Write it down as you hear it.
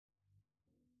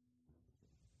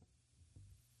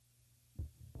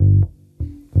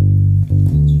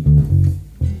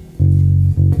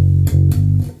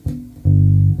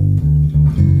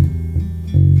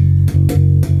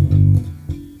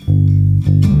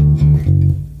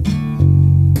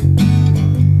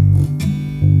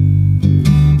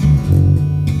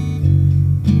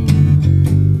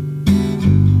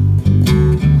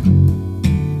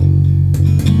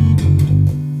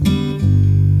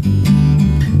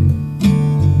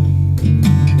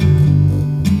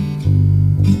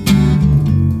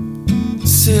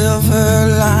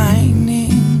silver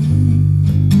lining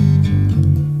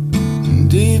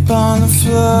deep on the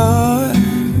floor.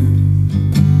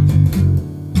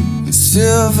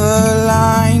 Silver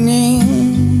lining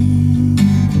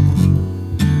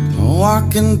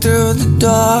walking through the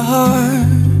door.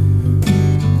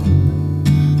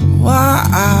 Why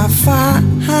I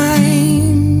find,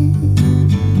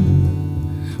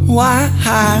 why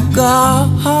I go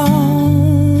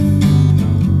home,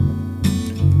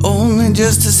 only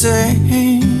just to say,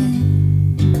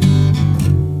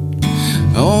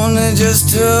 only just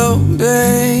to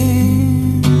obey.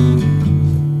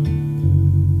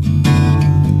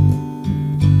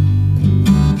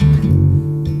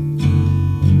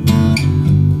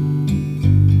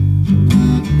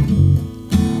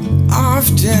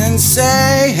 Often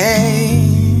say,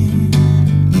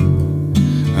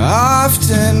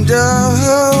 often do,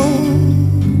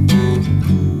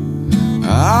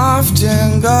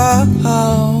 often go,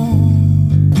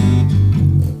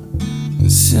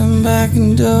 sit back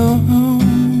and do,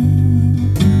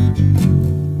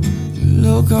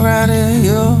 look right at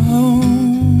you,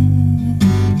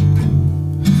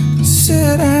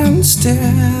 sit and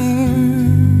stare.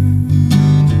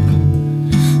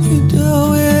 You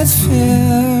do it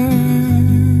fair,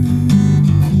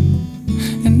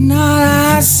 and all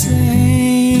I say,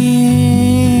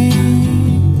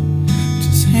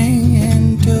 just hang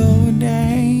in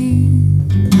today.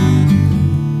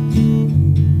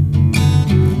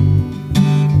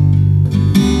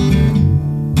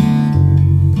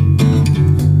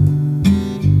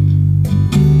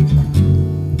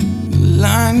 The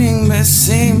lining may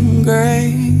seem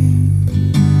gray,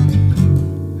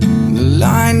 the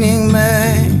lining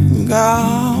may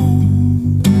go,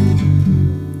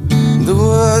 the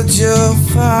words you'll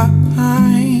find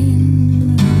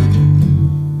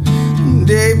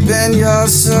deep in your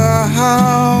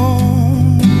soul.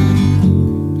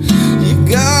 You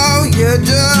go, you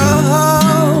do,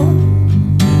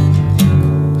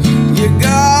 you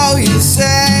go, you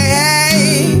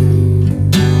say,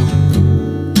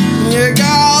 you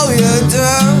go, you do.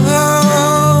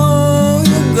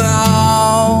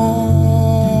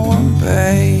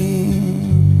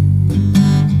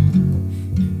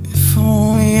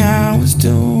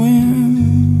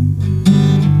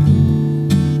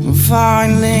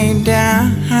 Finally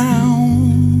down,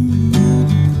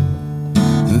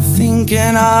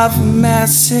 thinking of a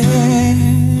message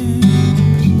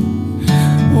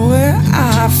where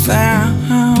I found